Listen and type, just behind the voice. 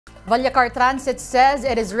Vallecar Transit says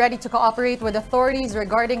it is ready to cooperate with authorities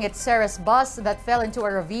regarding its Ceres bus that fell into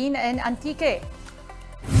a ravine in Antique.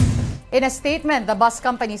 In a statement, the bus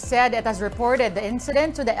company said it has reported the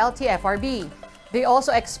incident to the LTFRB. They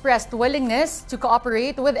also expressed willingness to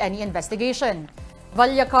cooperate with any investigation.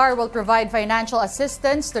 Vallecar will provide financial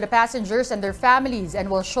assistance to the passengers and their families and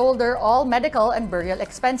will shoulder all medical and burial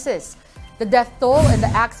expenses. The death toll in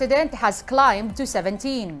the accident has climbed to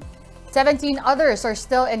 17. 17 others are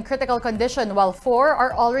still in critical condition while 4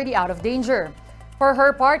 are already out of danger. For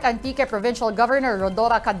her part, Antique Provincial Governor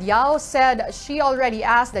Rodora Cadiao said she already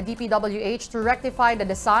asked the DPWH to rectify the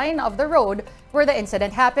design of the road where the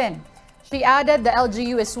incident happened. She added the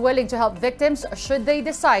LGU is willing to help victims should they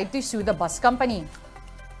decide to sue the bus company.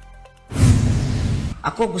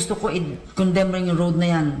 Ako gusto ko i-condemn rin yung road na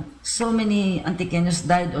yan. So many Antiqueños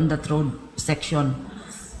died on that road section.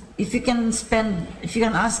 If you can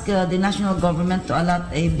ask the national government to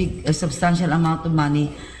allot a substantial amount of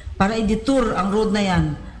money para i-detour ang road na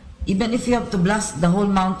yan, even if you have to blast the whole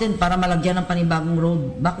mountain para malagyan ng panibagong road,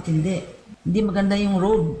 bakit hindi? Hindi maganda yung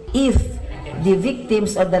road. If the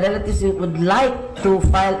victims or the relatives would like to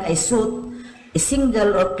file a suit, a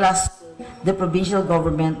single or class, the provincial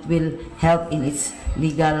government will help in its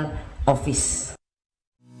legal office.